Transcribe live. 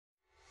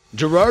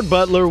Gerard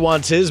Butler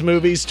wants his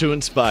movies to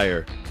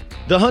inspire.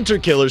 The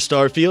hunter-killer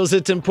star feels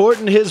it's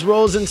important his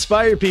roles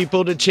inspire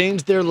people to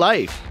change their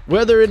life,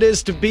 whether it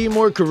is to be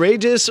more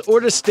courageous or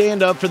to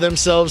stand up for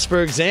themselves,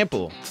 for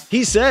example.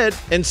 He said,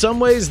 in some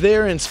ways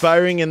they're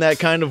inspiring in that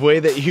kind of way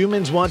that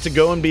humans want to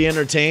go and be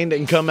entertained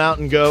and come out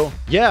and go,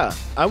 yeah,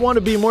 I want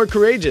to be more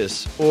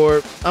courageous,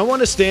 or I want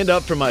to stand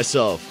up for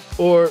myself,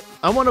 or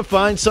I want to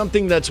find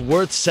something that's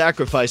worth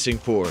sacrificing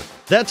for.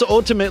 That's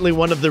ultimately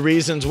one of the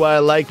reasons why I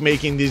like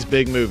making these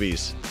big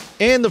movies.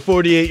 And the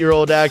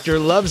 48-year-old actor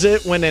loves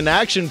it when an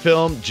action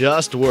film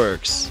just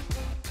works.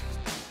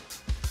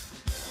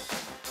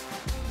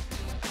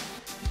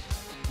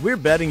 We're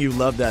betting you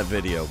loved that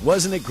video.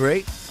 Wasn't it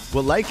great?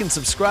 Well, like and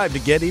subscribe to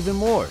get even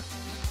more.